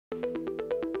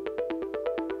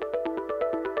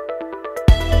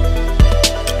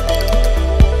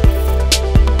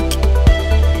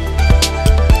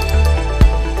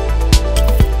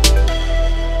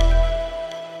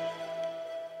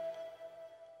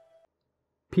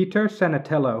Peter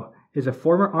Santenello is a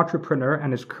former entrepreneur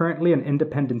and is currently an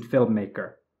independent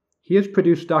filmmaker. He has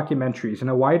produced documentaries in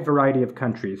a wide variety of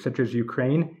countries such as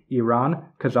Ukraine, Iran,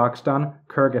 Kazakhstan,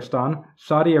 Kyrgyzstan,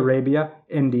 Saudi Arabia,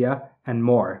 India, and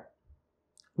more.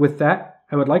 With that,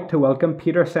 I would like to welcome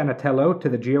Peter Santenello to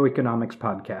the Geoeconomics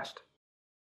podcast.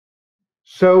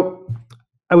 So,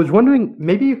 I was wondering,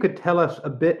 maybe you could tell us a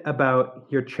bit about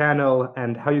your channel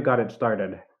and how you got it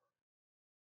started.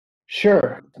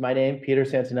 Sure. My name, Peter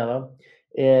Santenello,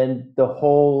 and the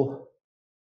whole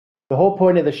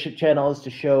point of the channel is to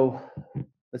show,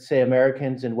 let's say,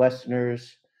 Americans and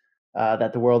Westerners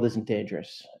that the world isn't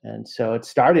dangerous. And so it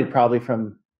started probably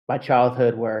from my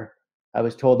childhood, where I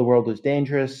was told the world was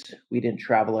dangerous. We didn't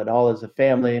travel at all as a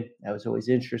family. I was always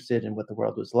interested in what the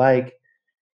world was like.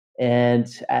 And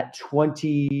at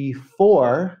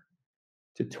 24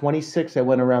 to 26, I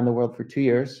went around the world for 2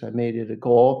 years. I made it a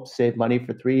goal, saved money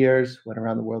for 3 years, went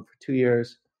around the world for 2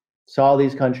 years, saw all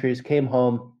these countries, came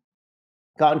home,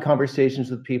 got in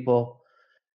conversations with people,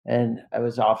 and I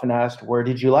was often asked, where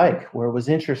did you like? Where was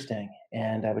interesting?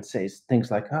 And I would say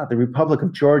things like, the Republic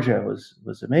of Georgia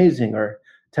was amazing, or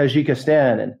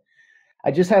Tajikistan. And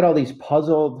I just had all these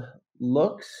puzzled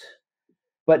looks,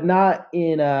 but not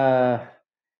in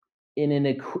an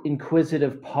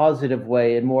inquisitive, positive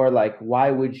way, and more like, why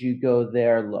would you go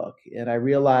there look? And I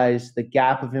realized the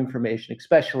gap of information,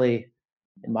 especially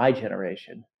in my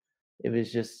generation. It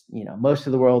was just, most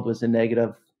of the world was a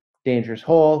negative, dangerous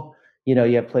hole. You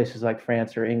have places like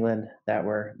France or England that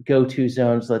were go-to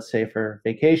zones, let's say, for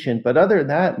vacation. But other than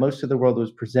that, most of the world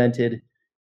was presented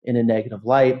in a negative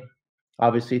light,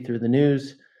 obviously through the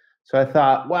news. So I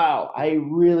thought, wow, I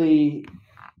really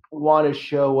want to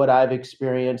show what I've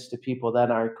experienced to people that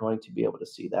aren't going to be able to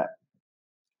see that.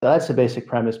 So that's the basic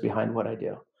premise behind what I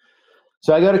do.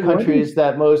 So I go to countries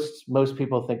that most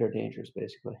people think are dangerous,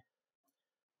 basically.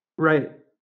 Right.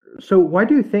 So why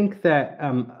do you think that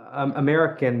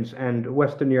Americans and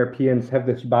Western Europeans have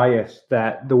this bias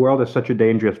that the world is such a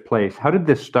dangerous place? How did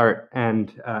this start,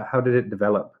 and how did it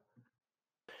develop?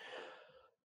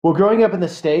 Well, growing up in the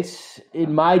States,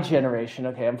 in my generation,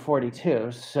 okay, I'm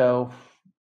 42, so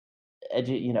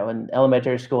in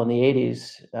elementary school in the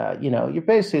 80s, you're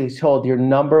basically told you're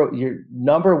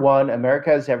number one. America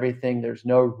has everything. There's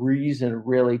no reason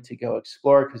really to go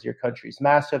explore because your country's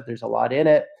massive. There's a lot in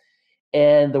it,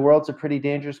 and the world's a pretty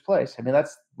dangerous place. I mean,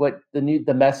 that's what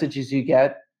the messages you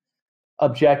get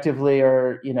objectively,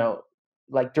 or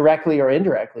like directly or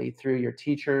indirectly through your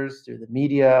teachers, through the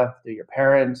media, through your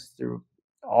parents, through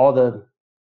all the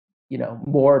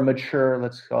more mature,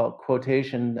 let's call it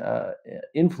quotation,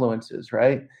 influences,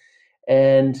 right?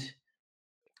 And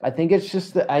I think it's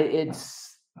just that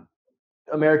it's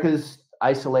America's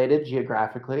isolated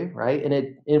geographically, right? And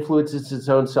it influences its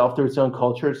own self through its own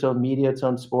culture, its own media, its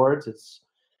own sports.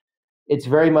 It's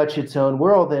very much its own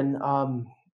world. And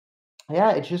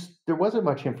there wasn't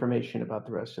much information about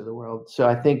the rest of the world. So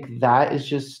I think that is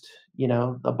just,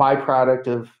 a byproduct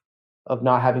of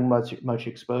not having much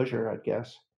exposure, I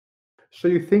guess. So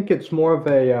you think it's more of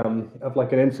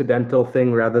an incidental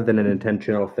thing rather than an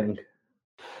intentional thing?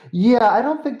 Yeah, I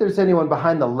don't think there's anyone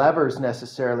behind the levers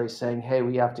necessarily saying, hey,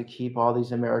 we have to keep all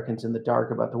these Americans in the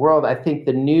dark about the world. I think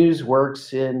the news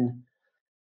works in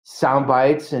sound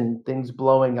bites and things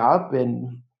blowing up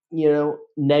and,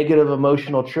 negative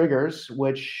emotional triggers,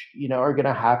 which, are going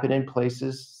to happen in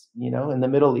places, in the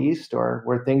Middle East, or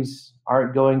where things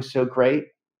aren't going so great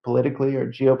politically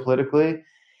or geopolitically.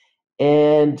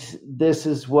 And this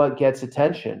is what gets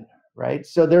attention, right?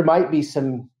 So there might be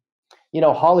some,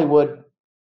 Hollywood,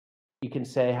 you can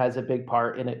say, has a big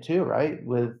part in it too, right?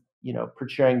 With,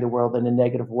 portraying the world in a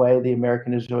negative way. The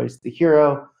American is always the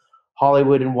hero.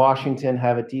 Hollywood and Washington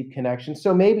have a deep connection.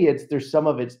 So maybe there's some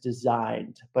of it's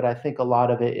designed, but I think a lot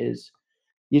of it is,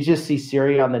 you just see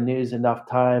Syria on the news enough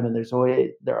time, and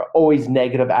there are always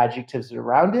negative adjectives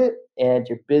around it, and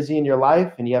you're busy in your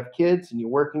life, and you have kids, and you're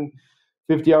working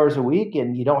 50 hours a week,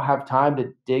 and you don't have time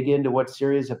to dig into what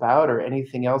Syria is about or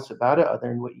anything else about it other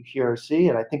than what you hear or see.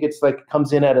 And I think it's like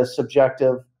comes in at a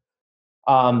subjective,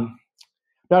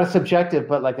 not a subjective,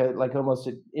 but like almost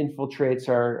it infiltrates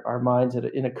our minds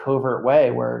in a covert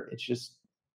way, where it's just,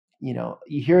 you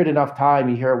hear it enough time,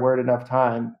 you hear a word enough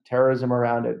time, terrorism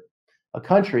around a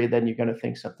country, then you're going to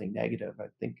think something negative. I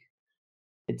think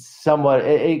it's somewhat,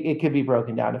 it could be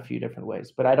broken down a few different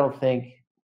ways, but I don't think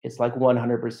it's like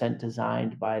 100%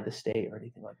 designed by the state or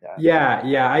anything like that.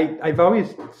 Yeah. I've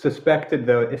always suspected,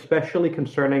 though, especially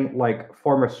concerning like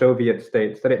former Soviet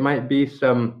states, that it might be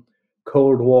some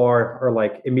Cold War or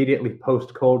like immediately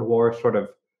post-Cold War sort of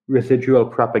residual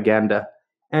propaganda.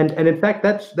 And in fact,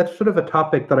 that's sort of a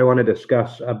topic that I want to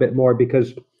discuss a bit more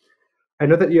because I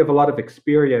know that you have a lot of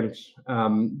experience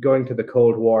going to the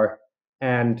Cold War,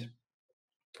 and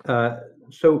uh,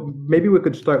 so maybe we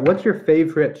could start. What's your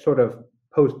favorite sort of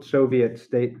post-Soviet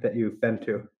state that you've been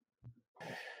to?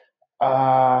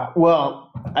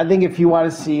 Well, I think if you want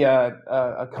to see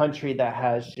a country that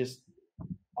has just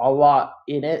a lot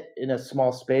in it in a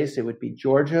small space, it would be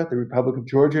Georgia, the Republic of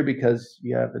Georgia, because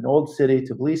you have an old city,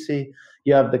 Tbilisi.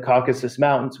 You have the Caucasus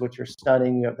Mountains, which are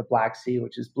stunning. You have the Black Sea,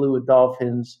 which is blue with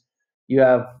dolphins. You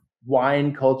have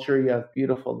wine culture. You have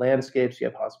beautiful landscapes. You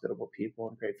have hospitable people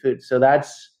and great food. So that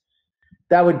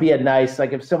would be a nice,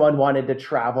 like if someone wanted to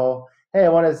travel, hey, I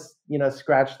want to,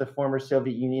 scratch the former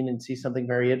Soviet Union and see something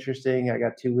very interesting. I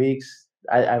got 2 weeks.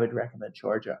 I would recommend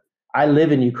Georgia. I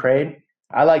live in Ukraine.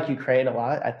 I like Ukraine a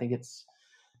lot. I think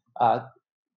uh,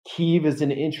 Kyiv is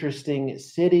an interesting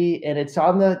city, and it's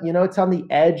on the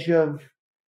edge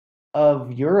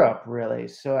of Europe, really.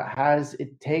 So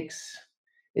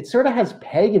it sort of has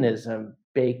paganism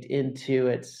baked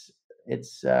into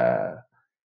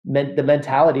the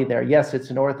mentality there. Yes, it's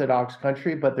an Orthodox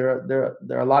country, but there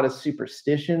are a lot of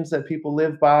superstitions that people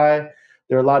live by.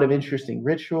 There are a lot of interesting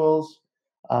rituals.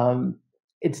 Um,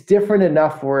 it's different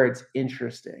enough where it's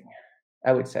interesting,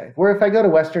 I would say. Where if I go to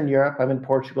Western Europe, I'm in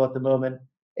Portugal at the moment.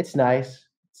 It's nice.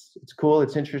 It's cool.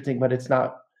 It's interesting, but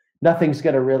nothing's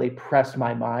going to really press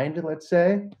my mind, let's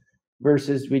say.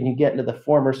 Versus when you get into the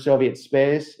former Soviet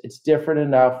space, it's different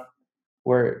enough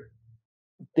where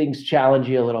things challenge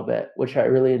you a little bit, which I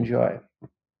really enjoy.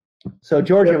 So So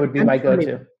Georgia have would you be been my to any,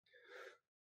 go-to.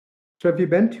 so have you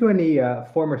been to any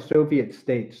former Soviet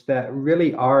states that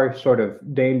really are sort of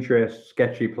dangerous,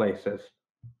 sketchy places?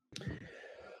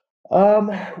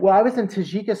 Well, I was in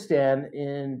Tajikistan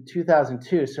in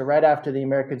 2002, so right after the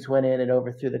Americans went in and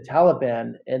overthrew the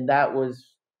Taliban, and that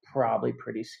was probably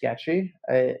pretty sketchy.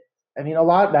 I mean, a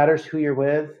lot matters who you're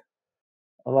with,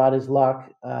 a lot is luck.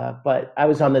 But I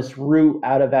was on this route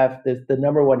out of the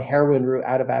number one heroin route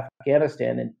out of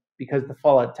Afghanistan, and because the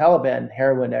fall of Taliban,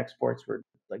 heroin exports were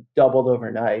like doubled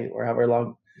overnight, or however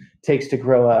long it takes to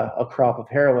grow a crop of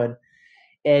heroin.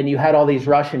 And you had all these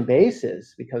Russian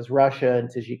bases because Russia and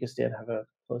Tajikistan have a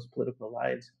close political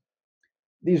alliance.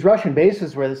 These Russian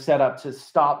bases were set up to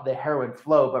stop the heroin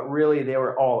flow, but really they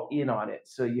were all in on it.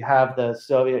 So you have the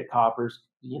Soviet coppers,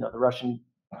 the Russian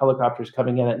helicopters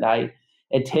coming in at night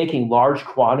and taking large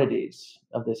quantities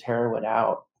of this heroin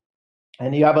out.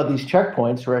 And you have all these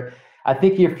checkpoints where I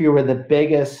think if you were the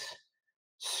biggest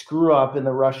screw up in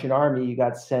the Russian army, you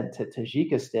got sent to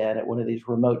Tajikistan at one of these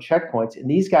remote checkpoints. And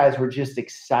these guys were just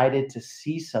excited to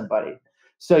see somebody.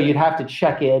 So you'd have to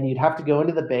check in, you'd have to go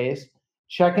into the base,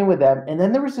 check in with them. And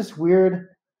then there was this weird,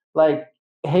 like,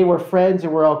 hey, we're friends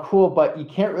and we're all cool, but you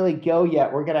can't really go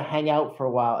yet. We're going to hang out for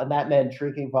a while. And that meant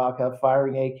drinking vodka,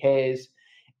 firing AKs.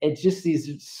 It's just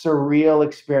these surreal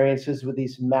experiences with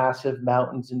these massive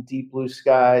mountains and deep blue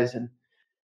skies. And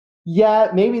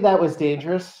yeah, maybe that was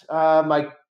dangerous. My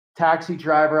taxi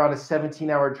driver on a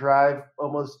 17-hour drive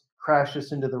almost crashed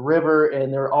us into the river,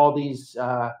 and there are all these.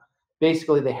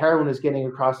 Basically, the heroin is getting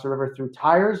across the river through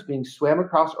tires, being swam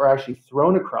across, or actually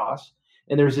thrown across.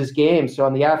 And there's this game. So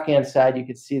on the Afghan side, you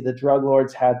could see the drug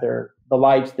lords had the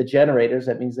lights, the generators.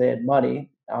 That means they had money.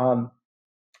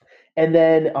 And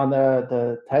then on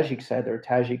the Tajik side, there were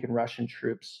Tajik and Russian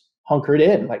troops hunkered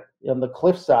in, like on the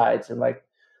cliff sides, and like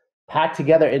packed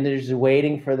together, and they're just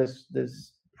waiting for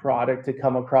this product to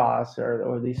come across,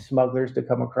 or these smugglers to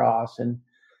come across. And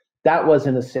that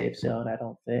wasn't a safe zone, I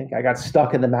don't think. I got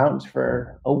stuck in the mountains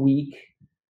for a week.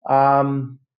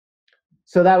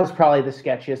 So that was probably the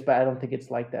sketchiest, but I don't think it's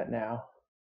like that now.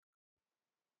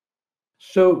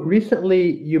 So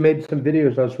recently you made some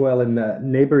videos as well in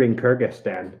neighboring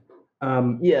Kyrgyzstan.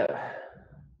 Um, Yeah.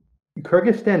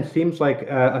 Kyrgyzstan seems like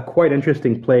a quite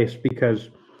interesting place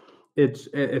because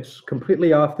it's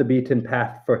completely off the beaten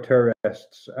path for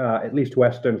tourists, at least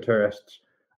Western tourists.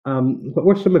 What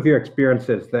were some of your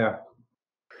experiences there?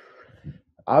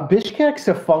 Bishkek's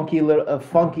a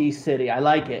funky city. I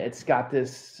like it. It's got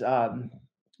this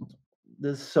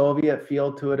Soviet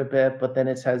feel to it a bit, but then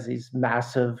it has these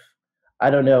massive, I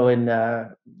don't know in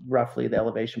roughly the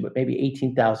elevation, but maybe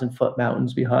 18,000-foot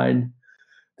mountains behind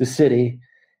the city.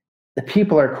 The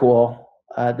people are cool.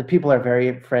 The people are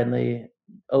very friendly,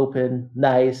 open,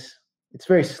 nice. It's a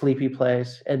very sleepy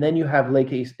place. And then you have Lake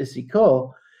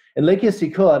Isikul. And Lake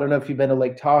Isikul, I don't know if you've been to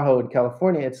Lake Tahoe in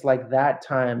California, it's like that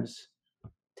times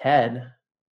 10.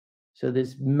 So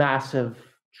this massive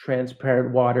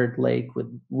transparent watered lake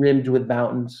rimmed with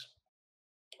mountains.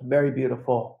 Very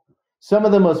beautiful. Some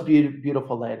of the most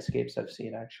beautiful landscapes I've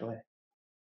seen, actually.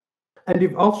 And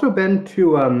you've also been to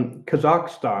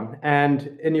Kazakhstan.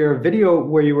 And in your video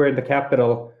where you were in the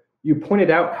capital, you pointed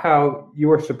out how you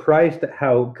were surprised at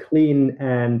how clean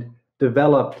and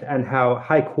developed and how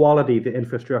high quality the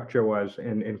infrastructure was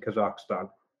in Kazakhstan.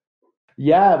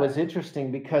 Yeah, it was interesting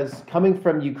because coming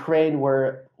from Ukraine,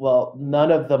 where, well,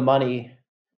 none of the money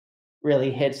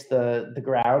really hits the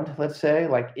ground, let's say,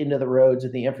 like into the roads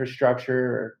and the infrastructure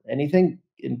or anything.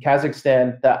 In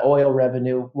Kazakhstan, that oil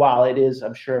revenue, while it is,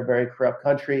 I'm sure, a very corrupt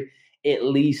country, at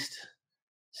least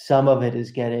some of it is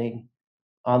getting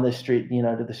on the street,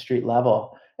 to the street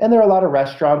level. And there are a lot of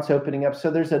restaurants opening up.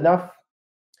 So there's enough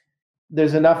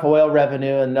oil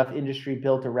revenue and enough industry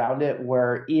built around it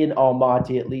where in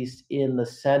Almaty, at least in the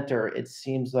center, it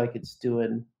seems like it's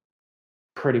doing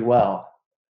pretty well.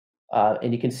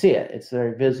 And you can see it. It's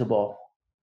very visible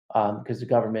because the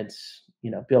government's,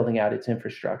 building out its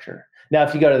infrastructure. Now,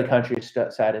 if you go to the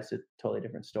countryside, it's a totally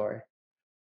different story.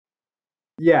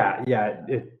 Yeah, yeah,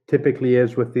 it typically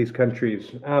is with these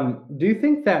countries. Do you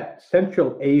think that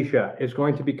Central Asia is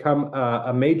going to become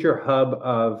a major hub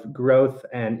of growth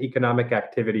and economic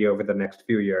activity over the next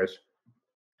few years?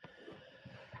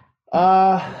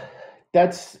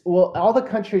 Well, all the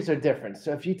countries are different.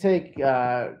 So if you take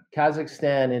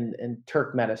Kazakhstan and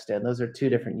Turkmenistan, those are two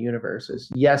different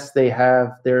universes. Yes,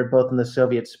 they're both in the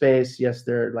Soviet space. Yes,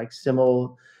 they're like similar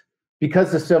because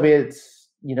the Soviets,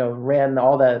 ran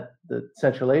all the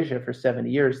Central Asia for 70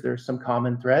 years. There's some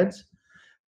common threads.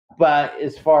 But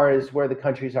as far as where the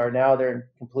countries are now, they're in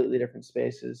completely different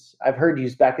spaces. I've heard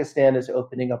Uzbekistan is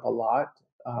opening up a lot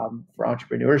for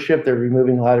entrepreneurship. They're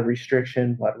removing a lot of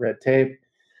restriction, a lot of red tape.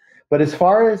 But as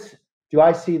far as do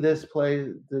I see this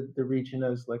the region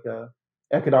as like a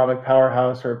economic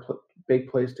powerhouse or a big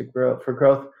place to grow for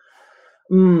growth?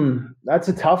 That's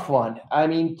a tough one. I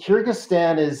mean,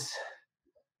 Kyrgyzstan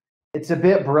it's a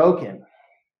bit broken.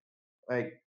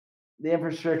 Like the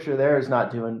infrastructure there is not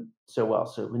doing so well.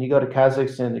 So when you go to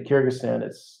Kazakhstan to Kyrgyzstan,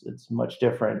 it's much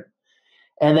different.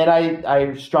 And then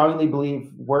I strongly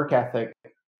believe work ethic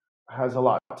has a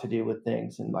lot to do with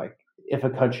things, and like if a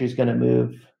country is going to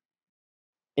move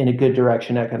in a good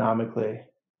direction economically.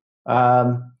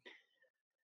 That's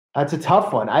a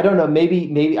tough one. I don't know.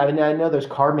 Maybe. I mean, I know there's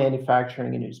car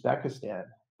manufacturing in Uzbekistan,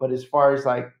 but as far as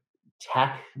like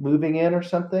tech moving in or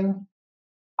something,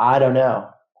 I don't know.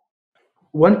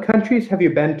 What countries have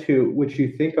you been to which you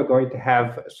think are going to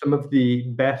have some of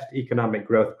the best economic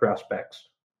growth prospects?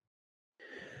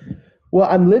 Well,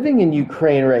 I'm living in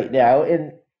Ukraine right now.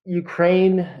 In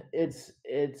Ukraine, it's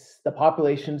the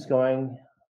population's going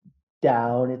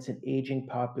down. It's an aging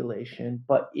population,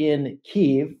 but in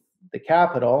Kyiv, the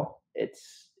capital,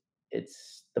 it's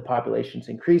the population's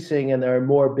increasing, and there are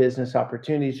more business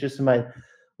opportunities. Just in my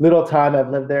little time I've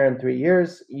lived there in 3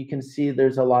 years, you can see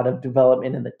there's a lot of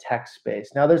development in the tech space.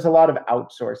 Now, there's a lot of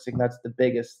outsourcing. That's the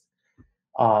biggest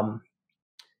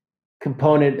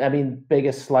component. I mean,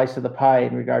 biggest slice of the pie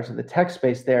in regards to the tech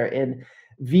space there. And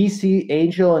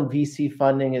angel and VC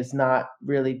funding is not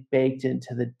really baked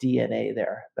into the DNA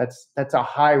there. That's a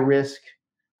high risk,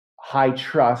 high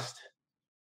trust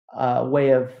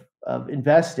way of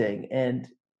investing. And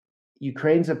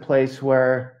Ukraine's a place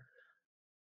where,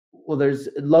 well, there's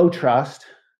low trust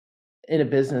in a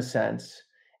business sense,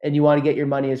 and you want to get your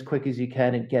money as quick as you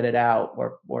can and get it out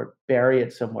or bury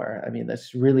it somewhere. I mean,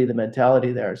 that's really the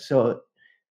mentality there. So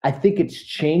I think it's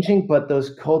changing, but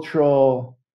those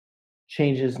cultural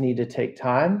changes need to take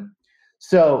time.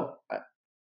 So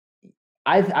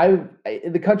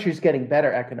the country's getting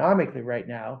better economically right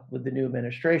now with the new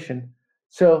administration.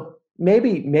 So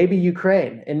maybe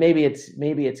Ukraine, and maybe it's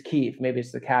Kyiv, maybe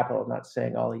it's the capital. I'm not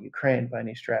saying all of Ukraine by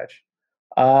any stretch.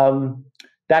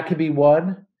 That could be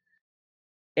one.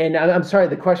 And I'm sorry,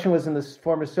 the question was in the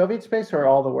former Soviet space or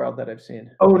all the world that I've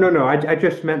seen? Oh, no. I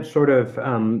just meant sort of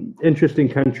interesting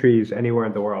countries anywhere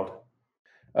in the world.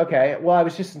 Okay. Well, I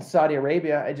was just in Saudi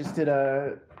Arabia. I just did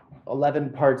a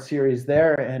 11-part series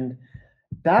there, and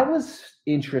that was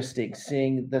interesting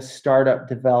seeing the startup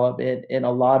development and a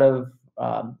lot of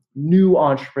new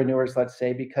entrepreneurs, let's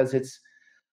say, because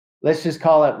let's just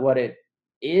call it what it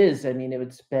is. I mean,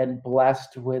 it's been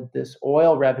blessed with this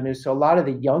oil revenue. So a lot of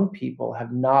the young people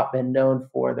have not been known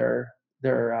for their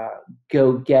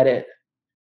go get it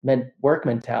work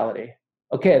mentality.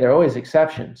 Okay, there are always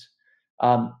exceptions.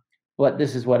 But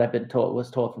this is what was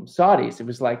told from Saudis. It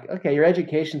was like, okay, your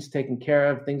education's taken care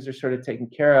of, things are sort of taken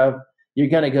care of. You're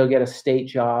going to go get a state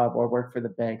job or work for the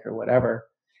bank or whatever.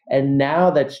 And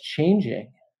now that's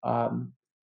changing.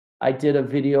 I did a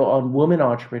video on women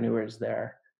entrepreneurs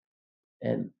there,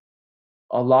 and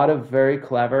a lot of very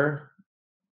clever,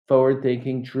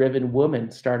 forward-thinking, driven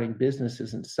woman starting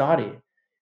businesses in Saudi,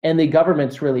 and the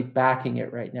government's really backing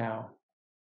it right now.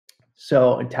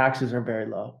 So, and taxes are very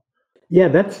low. Yeah,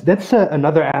 that's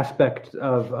another aspect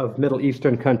of Middle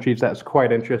Eastern countries that's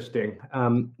quite interesting.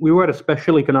 We were at a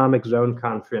special economic zone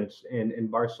conference in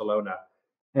Barcelona,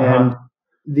 and Uh-huh.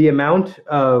 the amount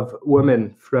of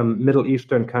women from Middle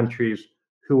Eastern countries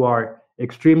who are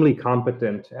extremely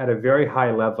competent at a very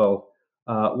high level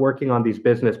working on these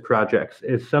business projects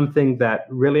is something that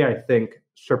really, I think,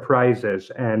 surprises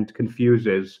and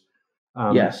confuses,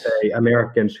 Yes, say,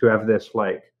 Americans who have this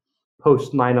like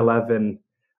post 9/11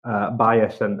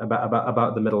 bias and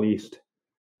about the Middle East.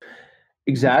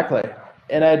 exactly.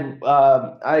 And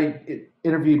I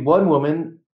interviewed one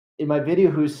woman in my video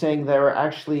who's saying there were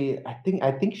actually,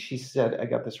 I think she said, I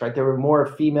got this right, there were more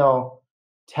female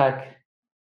tech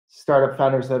startup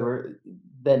founders that were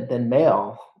than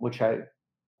male, which I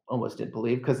almost didn't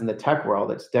believe, because in the tech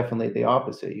world it's definitely the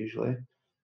opposite usually.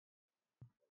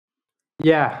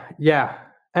 Yeah, yeah.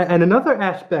 And another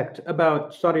aspect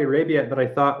about Saudi Arabia that I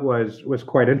thought was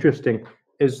quite interesting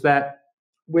is that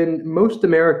when most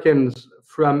Americans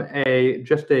from a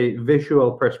just a visual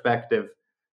perspective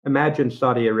imagine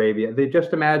Saudi Arabia, they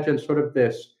just imagine sort of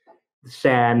this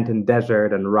sand and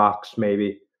desert and rocks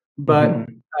maybe. But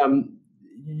Hmm.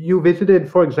 you visited,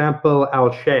 for example,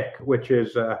 Al Sheikh, which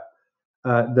is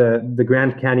the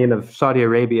Grand Canyon of Saudi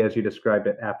Arabia, as you described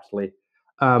it aptly.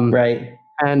 Um, Right.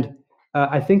 and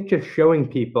I think just showing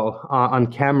people on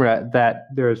camera that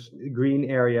there's green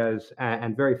areas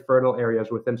and very fertile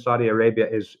areas within Saudi Arabia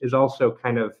is also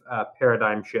kind of a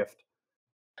paradigm shift.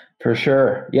 For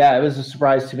sure. Yeah, it was a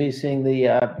surprise to me seeing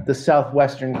the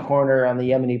southwestern corner on the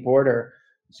Yemeni border.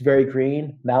 It's very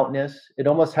green, mountainous. It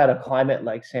almost had a climate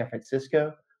like San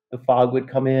Francisco. The fog would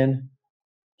come in,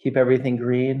 keep everything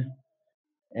green,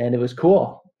 and it was cool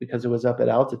because it was up at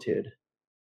altitude.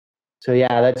 So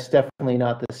yeah, that's definitely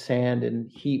not the sand and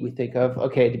heat we think of.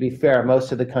 Okay, to be fair,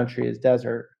 most of the country is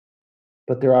desert,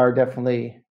 but there are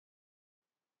definitely,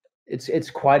 it's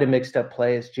quite a mixed up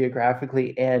place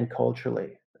geographically and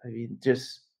culturally. I mean,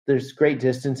 just there's great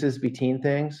distances between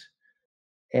things,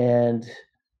 and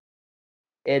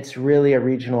it's really a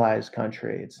regionalized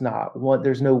country. It's not one,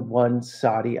 there's no one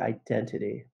Saudi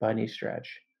identity by any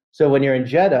stretch. So when you're in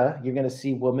Jeddah, you're going to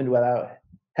see women without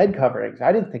head coverings.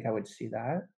 I didn't think I would see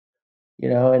that,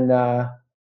 and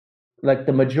like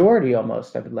the majority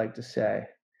almost, I would like to say.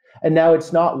 And now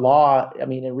it's not law. I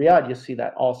mean, in Riyadh, you'll see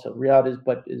that also. Riyadh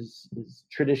is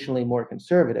traditionally more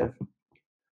conservative.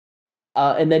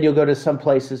 And then you'll go to some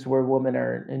places where women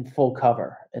are in full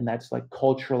cover, and that's like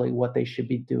culturally what they should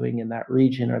be doing in that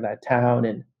region or that town.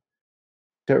 And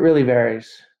so it really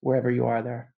varies wherever you are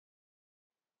there.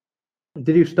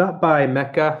 Did you stop by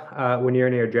Mecca when you're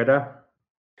near Jeddah?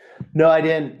 No, I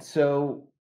didn't. So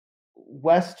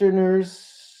Westerners,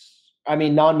 I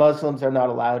mean, non-Muslims are not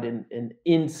allowed in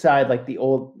inside like the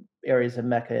old areas of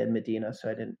Mecca and Medina. So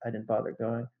I didn't bother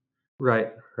going.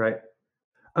 Right, right.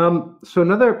 So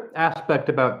another aspect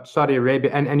about Saudi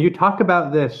Arabia, and you talk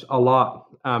about this a lot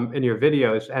in your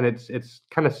videos, and it's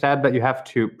kind of sad that you have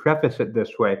to preface it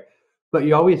this way, but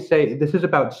you always say this is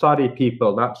about Saudi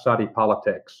people, not Saudi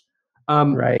politics.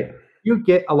 Right. You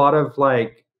get a lot of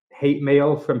like hate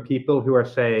mail from people who are,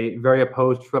 say, very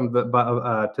opposed from the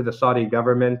to the Saudi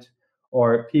government,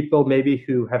 or people maybe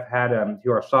who have had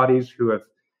who are Saudis who have,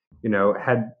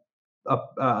 had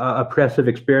oppressive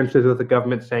experiences with the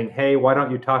government, saying, "Hey, why don't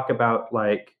you talk about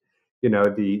like,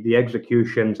 the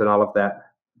executions and all of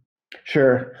that?"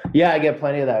 Sure. Yeah, I get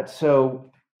plenty of that.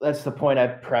 So that's the point I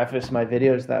preface my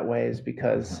videos that way, is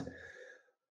because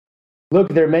look,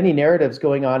 there are many narratives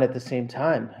going on at the same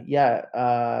time. Yeah,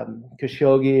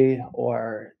 Khashoggi,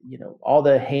 or all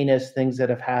the heinous things that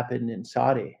have happened in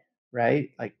Saudi, right?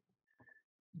 Like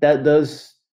that,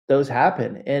 those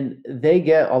happen, and they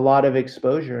get a lot of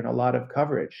exposure and a lot of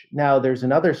coverage. Now, there's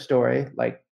another story,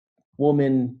 like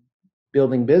women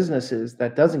building businesses,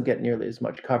 that doesn't get nearly as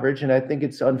much coverage, and I think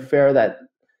it's unfair that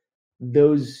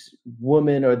those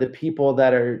women or the people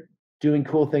that are doing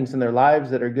cool things in their lives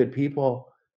that are good people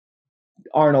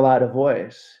aren't allowed a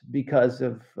voice because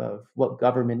of what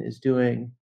government is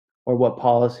doing or what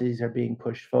policies are being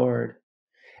pushed forward.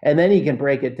 And then you can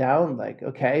break it down like,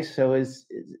 okay, so is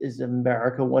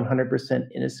America 100%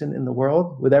 innocent in the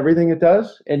world with everything it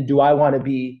does? And do I want to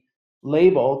be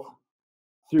labeled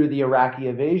through the Iraqi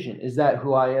invasion? Is that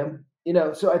who I am?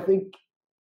 So I think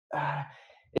uh,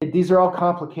 these are all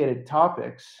complicated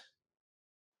topics,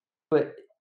 but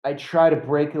I try to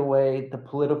break away the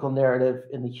political narrative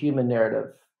and the human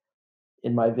narrative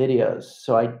in my videos.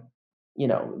 So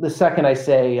the second I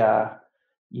say,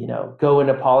 go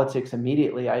into politics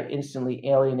immediately, I instantly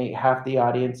alienate half the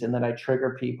audience, and then I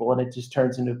trigger people, and it just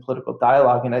turns into political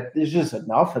dialogue. And there's just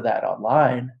enough of that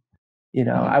online.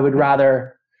 I would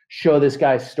rather show this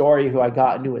guy's story, who I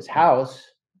got into his house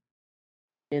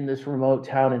in this remote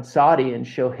town in Saudi, and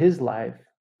show his life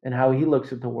and how he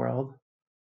looks at the world.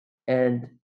 And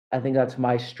I think that's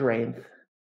my strength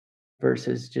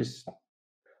versus just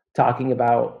talking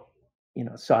about,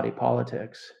 Saudi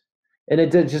politics.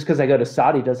 And just because I go to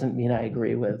Saudi doesn't mean I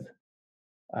agree with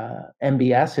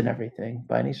MBS and everything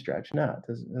by any stretch. No, it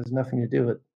has nothing to do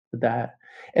with that.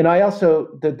 And I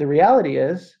also, the reality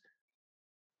is,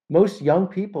 most young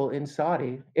people in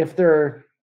Saudi, if they're,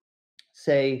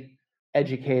 say,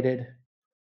 educated,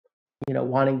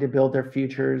 wanting to build their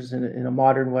futures in a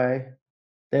modern way,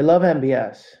 they love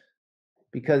MBS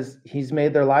because he's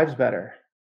made their lives better.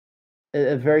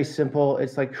 A very simple,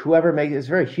 it's like it's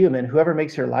very human. Whoever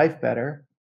makes your life better,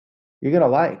 you're going to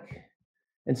like.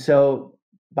 And so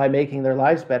by making their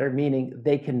lives better, meaning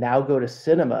they can now go to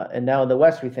cinema. And now in the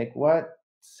West, we think, what?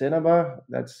 Cinema?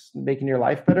 That's making your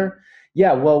life better?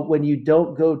 Yeah, well, when you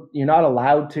don't go, you're not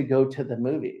allowed to go to the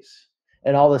movies.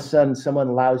 And all of a sudden, someone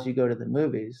allows you to go to the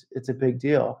movies. It's a big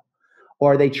deal.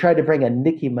 Or they tried to bring a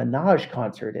Nicki Minaj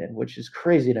concert in, which is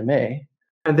crazy to me.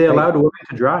 And they allowed women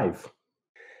to drive.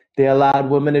 They allowed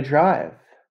women to drive.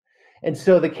 And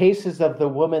so the cases of the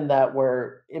women that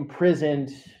were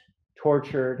imprisoned,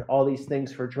 tortured, all these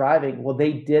things for driving, well,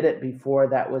 they did it before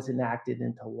that was enacted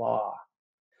into law.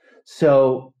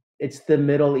 So it's the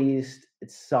Middle East,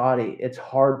 it's Saudi, it's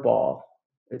hardball.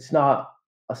 It's not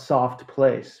a soft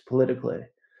place politically.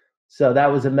 So that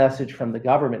was a message from the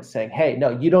government saying, hey, no,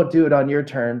 you don't do it on your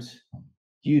terms,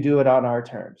 you do it on our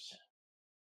terms,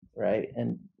 right?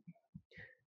 And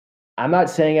I'm not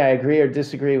saying I agree or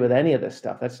disagree with any of this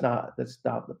stuff. That's not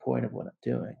the point of what I'm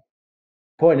doing.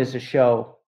 The point is to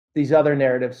show these other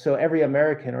narratives, so every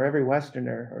American or every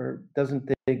Westerner doesn't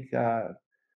think,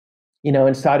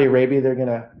 in Saudi Arabia they're going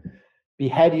to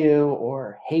behead you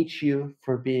or hate you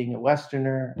for being a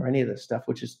Westerner or any of this stuff,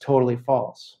 which is totally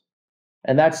false.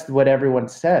 And that's what everyone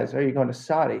says. Are you going to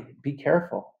Saudi? Be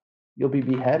careful. You'll be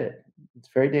beheaded. It's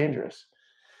very dangerous.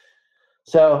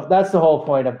 So that's the whole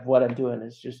point of what I'm doing,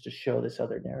 is just to show this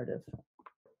other narrative.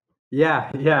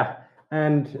 Yeah.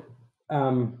 And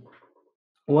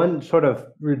one sort of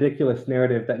ridiculous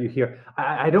narrative that you hear,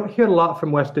 I don't hear it a lot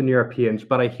from Western Europeans,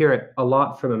 but I hear it a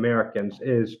lot from Americans,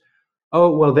 is,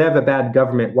 oh, well, they have a bad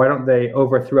government. Why don't they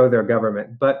overthrow their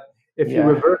government? But if you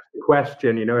reverse the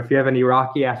question, if you have an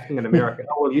Iraqi asking an American,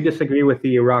 oh, well, you disagree with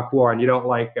the Iraq War and you don't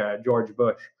like George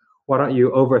Bush, why don't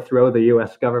you overthrow the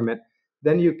U.S. government?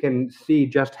 Then you can see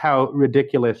just how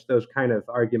ridiculous those kind of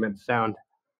arguments sound.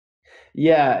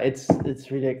 Yeah, it's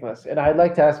ridiculous. And I'd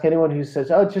like to ask anyone who says,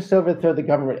 oh, just overthrow the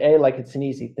government, like it's an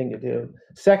easy thing to do.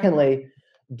 Secondly,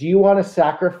 do you want to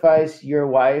sacrifice your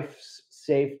wife's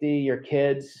safety, your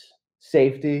kids'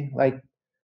 safety, like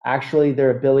actually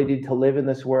their ability to live in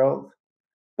this world,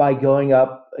 by going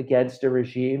up against a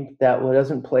regime that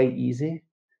doesn't play easy,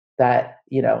 that,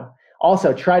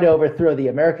 also try to overthrow the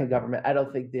American government? I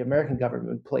don't think the American government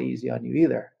would play easy on you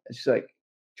either. It's just like,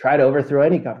 try to overthrow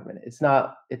any government. It's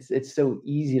not, it's so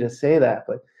easy to say that,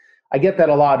 but I get that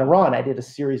a lot in Iran. I did a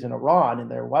series in Iran,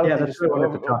 and why don't they just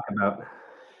wanted to talk about.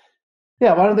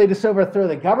 Yeah, why don't they just overthrow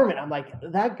the government? I'm like,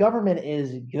 that government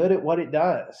is good at what it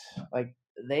does. Like,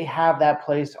 they have that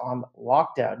place on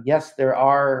lockdown. Yes, there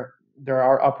are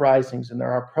uprisings and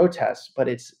there are protests, but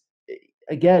it's,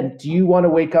 again, do you want to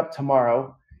wake up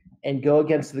tomorrow and go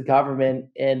against the government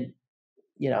and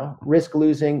risk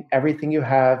losing everything you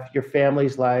have, your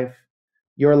family's life,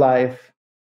 your life,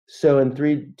 so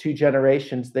in 2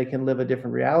 generations they can live a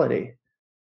different reality?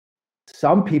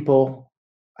 Some people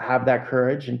have that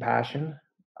courage and passion,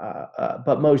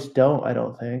 but most don't, I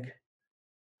don't think.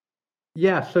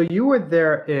 Yeah, so you were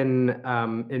there in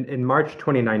March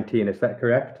 2019, is that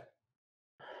correct?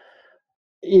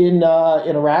 In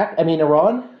Iraq,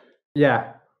 Iran?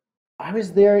 Yeah. I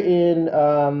was there in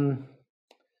I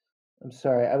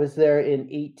was there in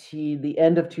the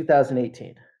end of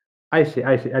 2018. I see.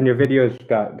 And your videos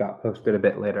got posted a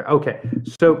bit later. Okay.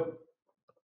 So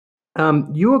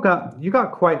you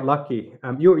got quite lucky.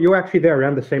 You were actually there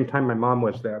around the same time my mom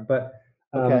was there, but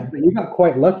you got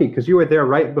quite lucky because you were there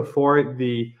right before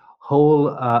the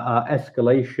whole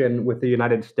escalation with the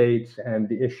United States and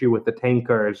the issue with the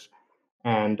tankers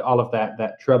and all of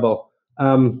that trouble.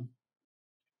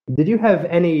 Did you have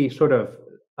any sort of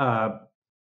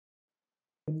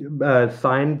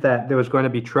sign that there was going to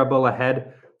be trouble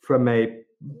ahead from a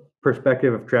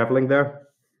perspective of traveling there?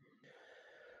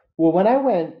 Well, when I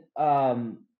went,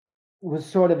 was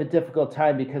sort of a difficult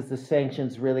time because the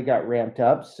sanctions really got ramped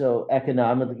up. So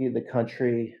economically, the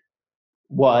country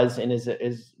was and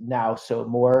is now so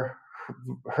more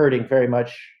hurting very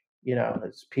much.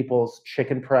 As people's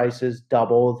chicken prices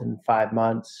doubled in 5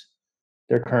 months,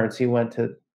 their currency went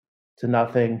to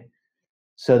nothing.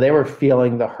 So they were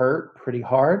feeling the hurt pretty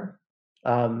hard.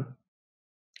 And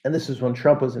this is when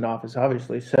Trump was in office,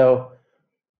 obviously. So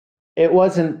it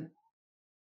wasn't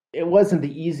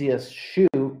the easiest shoot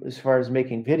as far as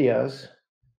making videos,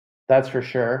 that's for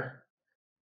sure.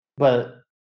 But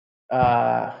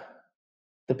I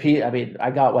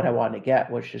got what I wanted to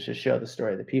get, which is to show the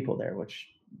story of the people there, which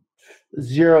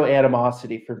zero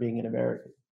animosity for being an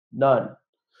American, none.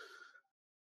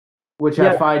 Which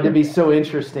I find to be so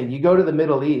interesting. You go to the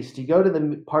Middle East, you go to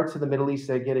the parts of the Middle East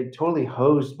that are getting totally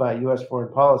hosed by U.S.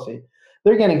 foreign policy.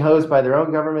 They're getting hosed by their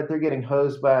own government. They're getting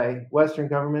hosed by Western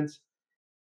governments.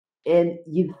 And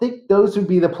you'd think those would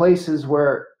be the places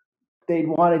where they'd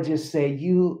want to just say,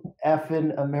 you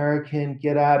effing American,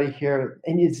 get out of here.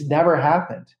 And it's never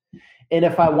happened. And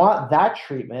if I want that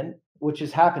treatment, which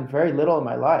has happened very little in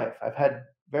my life, I've had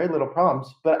very little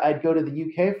problems, but I'd go to the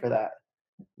UK for that,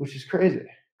 which is crazy.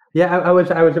 Yeah, I was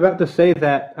about to say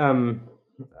that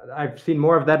I've seen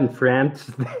more of that in France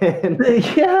than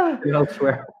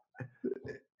elsewhere.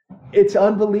 It's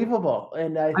unbelievable,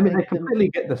 and I completely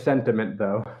get the sentiment,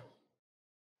 though.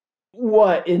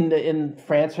 What, in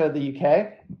France or the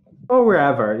UK? Or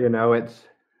wherever, it's.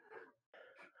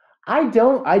 I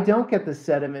don't get the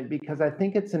sentiment because I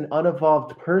think it's an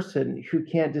unevolved person who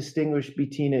can't distinguish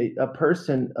between a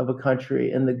person of a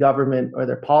country and the government or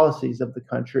their policies of the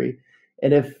country.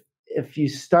 And if you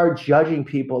start judging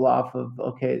people off of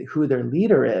who their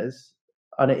leader is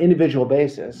on an individual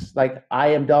basis, like I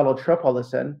am Donald Trump all of a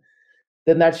sudden,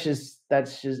 then that's just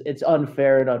it's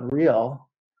unfair and unreal.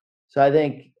 So I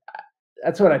think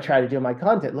that's what I try to do in my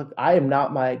content. Look, I am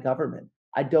not my government.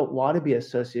 I don't want to be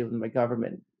associated with my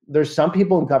government. There's some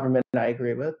people in government I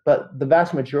agree with, but the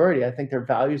vast majority, I think their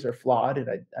values are flawed, and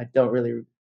I don't really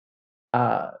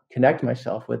connect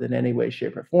myself with in any way,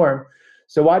 shape, or form.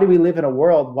 So why do we live in a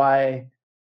world where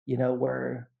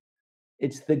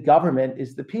it's the government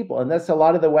is the people? And that's a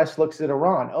lot of the West looks at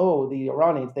Iran. Oh, the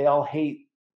Iranians, they all hate,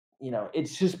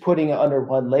 it's just putting it under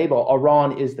one label.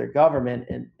 Iran is their government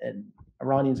and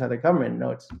Iranians are their government.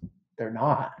 No, they're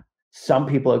not. Some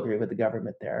people agree with the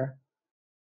government there,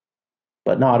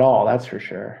 but not all, that's for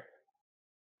sure.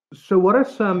 So what are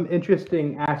some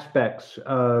interesting aspects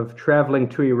of traveling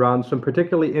to Iran, some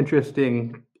particularly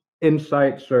interesting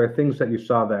insights or things that you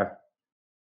saw there?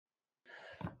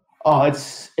 Oh,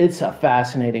 it's a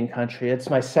fascinating country. It's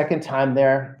my second time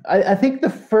there. I think the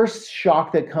first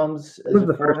shock that comes as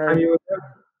a foreigner, first time you were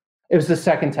there? It was the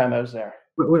second time I was there.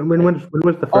 When was the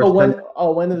first time?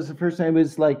 When it was the first time, it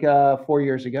was like 4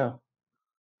 years ago.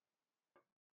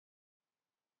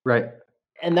 Right.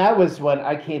 And that was when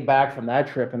I came back from that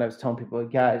trip, and I was telling people,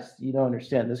 guys, you don't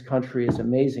understand. This country is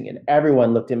amazing. And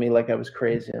everyone looked at me like I was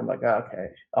crazy. I'm like, okay,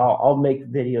 I'll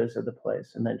make videos of the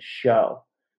place and then show.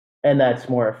 And that's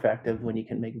more effective when you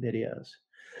can make videos.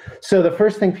 So the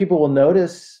first thing people will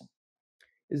notice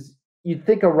is you'd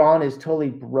think Iran is totally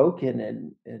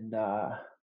broken and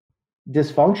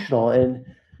dysfunctional. And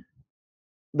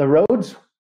the roads,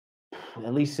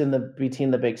 at least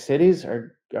between the big cities,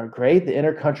 are great. The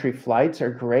intercountry flights are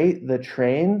great. The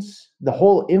trains, the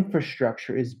whole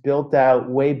infrastructure is built out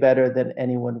way better than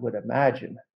anyone would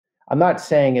imagine. I'm not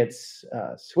saying it's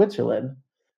Switzerland,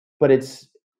 but it's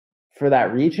for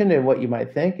that region and what you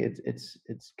might think,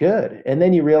 it's good. And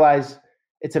then you realize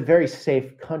it's a very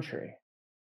safe country.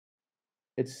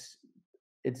 It's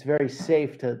very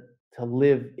safe to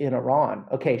live in Iran.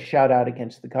 Okay, shout out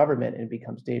against the government and it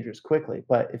becomes dangerous quickly.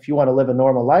 But if you want to live a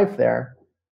normal life there,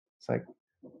 it's like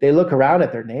they look around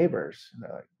at their neighbors and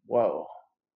they're like, whoa,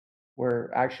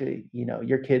 we're actually,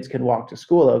 your kids can walk to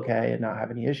school okay and not have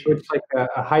any issues. It's like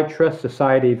a high trust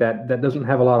society that doesn't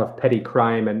have a lot of petty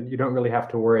crime, and you don't really have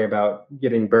to worry about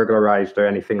getting burglarized or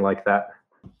anything like that.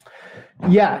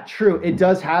 Yeah, true. It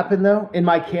does happen though. And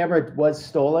my camera was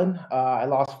stolen. I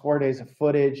lost 4 days of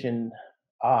footage, and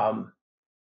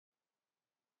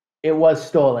it was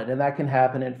stolen, and that can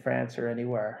happen in France or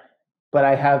anywhere. But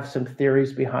I have some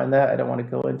theories behind that I don't want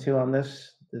to go into on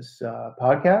this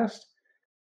podcast.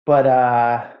 But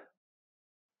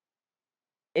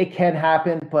it can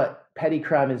happen, but petty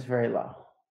crime is very low.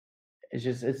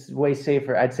 It's way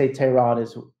safer. I'd say Tehran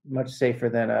is much safer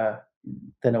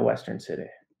than a Western city.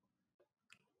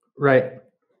 Right.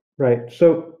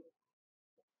 So,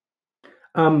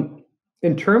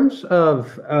 in terms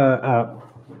of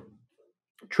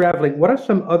traveling, what are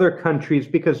some other countries?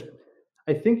 Because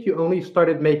I think you only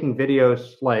started making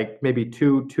videos like maybe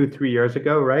 3 years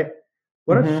ago, right?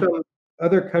 What are Hmm. some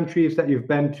other countries that you've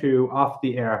been to off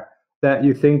the air that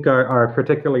you think are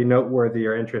particularly noteworthy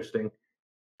or interesting?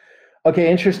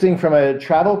 Okay, interesting from a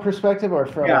travel perspective or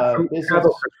from Yeah, a from a travel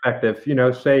business?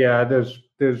 perspective, say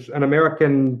there's an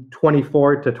American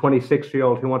 24 to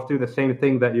 26-year-old who wants to do the same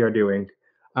thing that you're doing,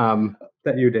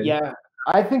 that you did. Yeah,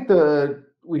 I think the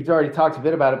we've already talked a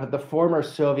bit about it, but the former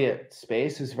Soviet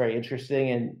space is very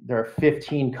interesting, and there are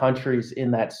 15 countries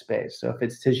in that space. So if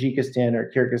it's Tajikistan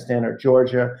or Kyrgyzstan or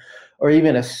Georgia, or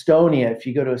even Estonia, if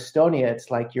you go to Estonia,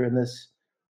 it's like you're in this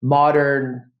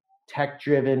modern,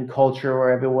 tech-driven culture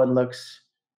where everyone looks,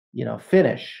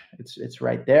 Finnish. It's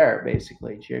right there,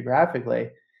 basically, geographically.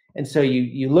 And so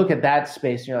you look at that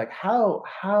space and you're like,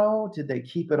 how did they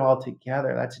keep it all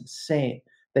together? That's insane.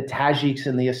 The Tajiks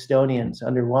and the Estonians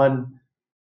under one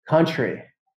country,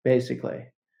 basically,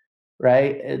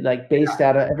 right? Like based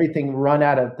out of everything run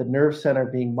out of the nerve center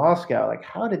being Moscow. Like,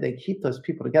 how did they keep those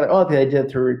people together? Oh, they did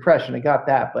through repression. I got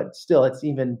that, but still, it's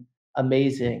even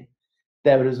amazing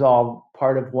that it was all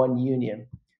part of one union.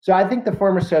 So I think the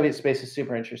former Soviet space is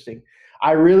super interesting.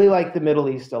 I really like the Middle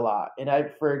East a lot. And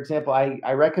for example,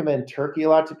 I recommend Turkey a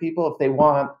lot to people if they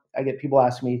want. I get people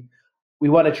ask me, we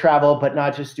want to travel, but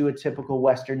not just do a typical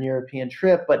Western European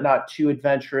trip, but not too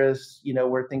adventurous,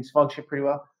 where things function pretty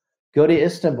well. Go to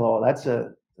Istanbul.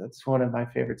 That's one of my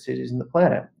favorite cities on the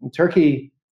planet. And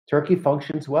Turkey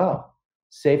functions well.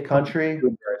 Safe country,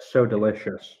 Food there is so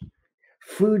delicious.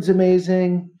 food's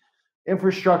amazing,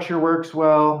 infrastructure works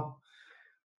well,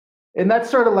 and that's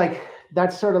sort of like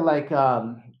let's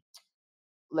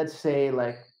say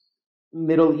like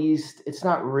Middle East. It's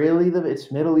not really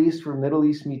it's Middle East where Middle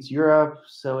East meets Europe.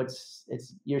 So it's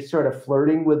you're sort of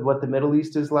flirting with what the Middle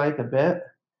East is like a bit.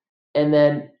 And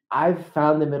then I've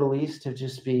found the Middle East to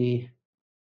just be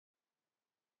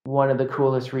one of the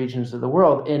coolest regions of the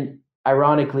world. And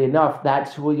ironically enough,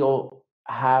 that's where you'll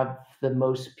have the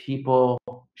most people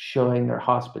showing their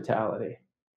hospitality.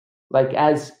 Like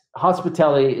as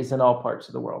hospitality is in all parts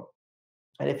of the world.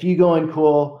 And if you go in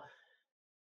cool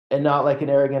and not like an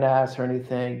arrogant ass or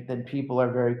anything, then people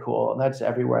are very cool, and that's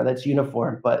everywhere. That's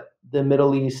uniform. But the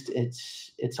Middle East,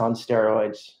 it's on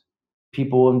steroids.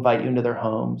 People will invite you into their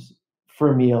homes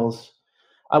for meals.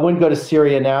 I wouldn't go to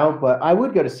Syria now, but I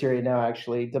would go to Syria now.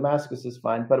 Actually, Damascus is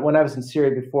fine. But when I was in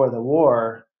Syria before the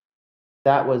war,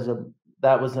 that was a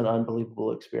that was an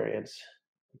unbelievable experience.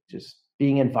 Just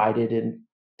being invited in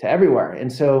to everywhere,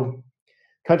 and so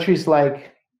countries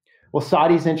like well,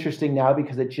 Saudi's interesting now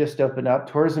because it just opened up.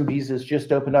 Tourism visas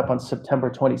just opened up on September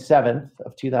 27th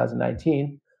of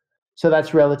 2019. So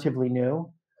that's relatively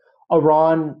new.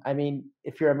 Iran, I mean,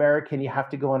 if you're American, you have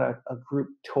to go on a group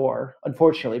tour,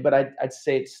 unfortunately, but I'd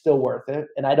say it's still worth it.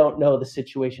 And I don't know the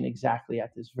situation exactly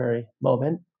at this very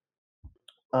moment.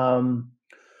 Um,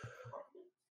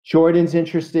 Jordan's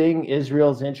interesting.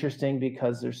 Israel's interesting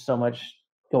because there's so much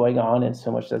going on and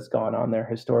so much that's gone on there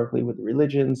historically with the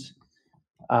religions.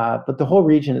 But the whole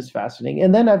region is fascinating.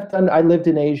 And then I lived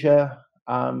in Asia.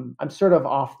 I'm sort of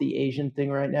off the Asian thing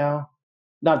right now.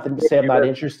 Not to say I'm You not were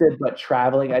interested, but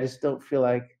traveling, I just don't feel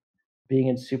like being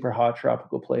in super hot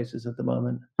tropical places at the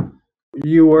moment.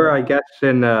 you were, Yeah. I guess,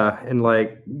 in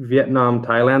like Vietnam,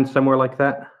 Thailand, somewhere like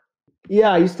that.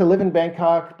 Yeah, I used to live in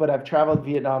Bangkok, but I've traveled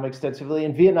Vietnam extensively.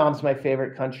 And Vietnam's my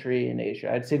favorite country in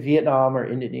Asia. I'd say Vietnam or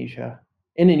Indonesia.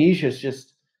 Indonesia is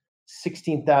just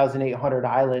 16,800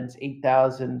 islands,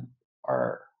 8,000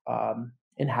 are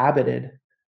inhabited.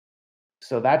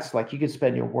 So that's like you could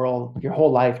spend your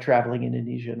whole life traveling in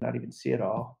Indonesia and not even see it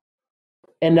all.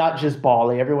 And not just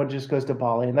Bali. Everyone just goes to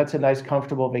Bali, and that's a nice,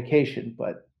 comfortable vacation.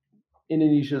 But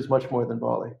Indonesia is much more than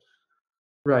Bali.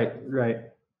 Right, right.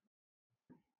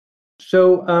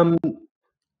 So,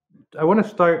 I want to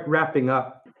start wrapping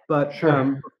up, but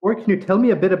Sure. before, can you tell me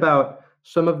a bit about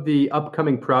some of the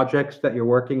upcoming projects that you're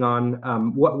working on?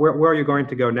 Where are you going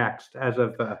to go next as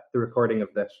of the recording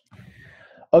of this?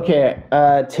 Okay.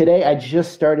 Today I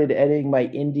just started editing my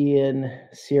Indian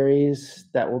series.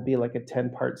 That will be like a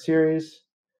 10-part series.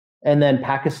 And then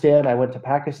Pakistan, I went to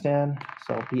Pakistan,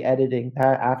 so I'll be editing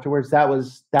that afterwards. That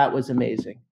was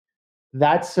amazing.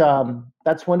 That's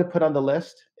one to put on the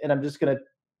list. And I'm just gonna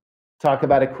talk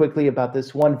about it quickly about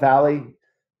this one valley,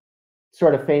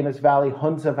 sort of famous valley,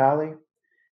 Hunza Valley.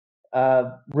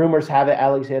 Rumors have it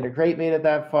Alexander Great made it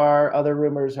that far. Other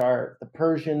rumors are the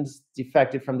Persians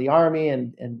defected from the army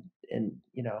and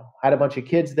had a bunch of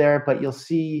kids there. But you'll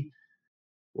see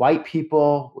white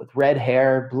people with red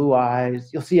hair, blue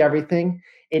eyes. You'll see everything.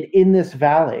 And in this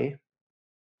valley,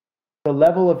 the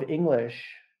level of English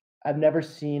I've never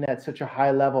seen at such a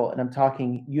high level, and I'm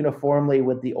talking uniformly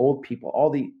with the old people. All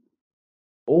the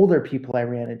older people I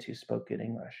ran into spoke good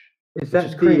English, Is which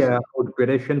is that crazy. the old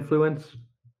British influence?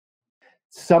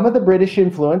 Some of the British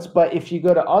influence, but if you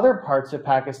go to other parts of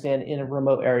Pakistan in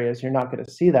remote areas, you're not going to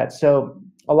see that. So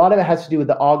a lot of it has to do with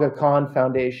the Aga Khan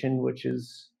Foundation, which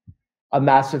is a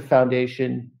massive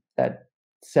foundation that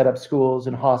set up schools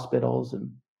and hospitals,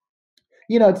 and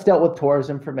it's dealt with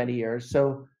tourism for many years.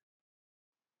 So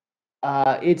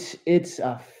it's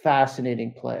a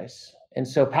fascinating place. And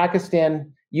so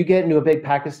Pakistan, you get into a big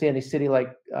Pakistani city like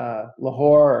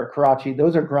Lahore or Karachi,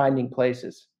 those are grinding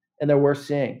places, and they're worth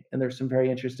seeing. And there's some very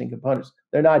interesting components.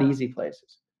 They're not easy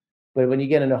places, but when you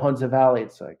get into Hunza Valley,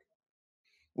 it's like,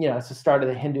 it's the start of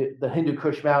the Hindu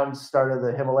Kush Mountains, start of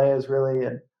the Himalayas, really,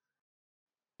 and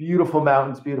beautiful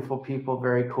mountains, beautiful people,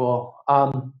 very cool.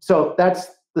 So that's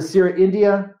the Syria,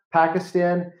 India,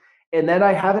 Pakistan. And then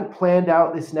I haven't planned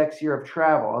out this next year of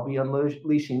travel. I'll be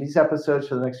unleashing these episodes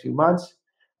for the next few months,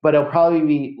 but it'll probably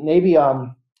be maybe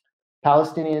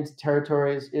Palestinian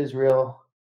territories, Israel,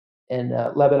 and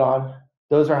Lebanon.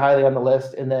 Those are highly on the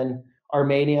list. And then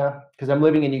Armenia, because I'm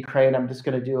living in Ukraine, I'm just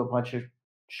going to do a bunch of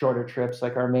shorter trips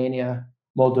like Armenia,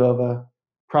 Moldova,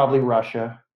 probably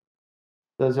Russia.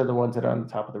 Those are the ones that are on the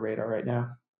top of the radar right now.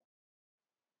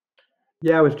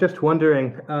 Yeah, I was just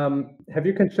wondering, have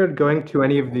you considered going to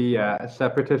any of the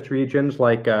separatist regions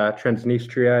like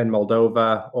Transnistria in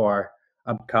Moldova or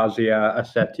Abkhazia,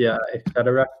 Ossetia,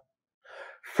 etc.?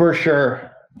 For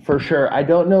sure. For sure. I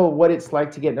don't know what it's like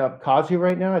to get in Abkhazia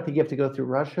right now. I think you have to go through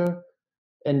Russia.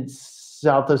 And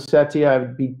South Ossetia, I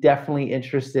would be definitely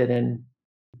interested in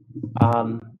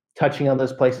touching on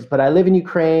those places. But I live in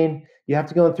Ukraine. You have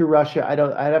to go through Russia. I'd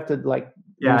have to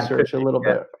research a little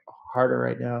bit harder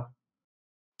right now.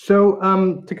 So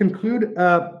to conclude,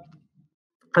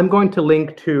 I'm going to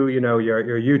link to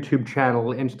your YouTube channel,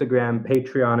 Instagram,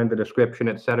 Patreon in the description,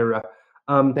 etc.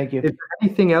 Thank you. Is there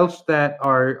anything else that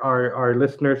our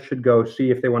listeners should go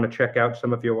see if they want to check out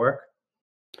some of your work?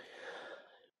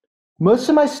 Most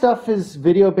of my stuff is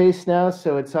video based now,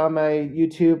 so it's on my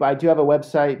YouTube. I do have a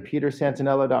website,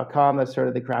 petersantenello.com. That's sort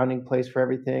of the grounding place for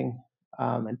everything.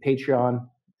 And Patreon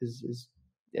is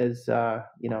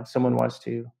if someone wants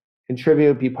to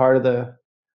contribute, be part of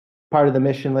the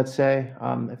mission, let's say,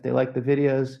 if they like the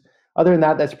videos. Other than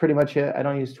that, that's pretty much it. I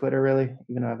don't use Twitter really,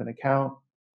 even though I have an account.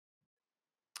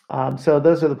 So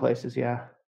those are the places, yeah.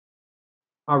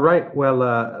 All right.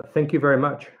 Well, thank you very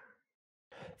much.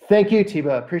 Thank you,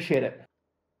 Tiba. Appreciate it.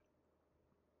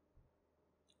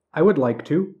 I would like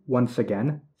to, once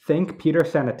again, thank Peter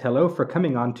Santenello for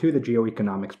coming on to the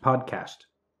Geoeconomics podcast.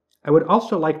 I would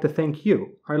also like to thank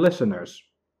you, our listeners.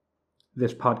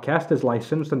 This podcast is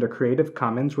licensed under Creative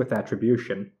Commons with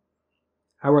Attribution.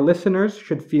 Our listeners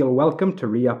should feel welcome to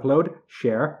re-upload,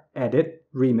 share, edit,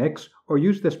 remix, or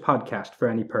use this podcast for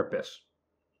any purpose.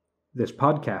 This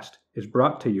podcast is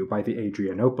brought to you by the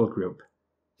Adrianople Group.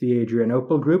 The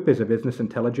Adrianople Group is a business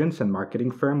intelligence and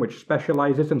marketing firm which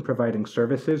specializes in providing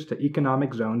services to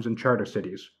economic zones and charter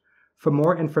cities. For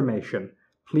more information,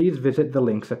 please visit the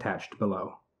links attached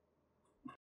below.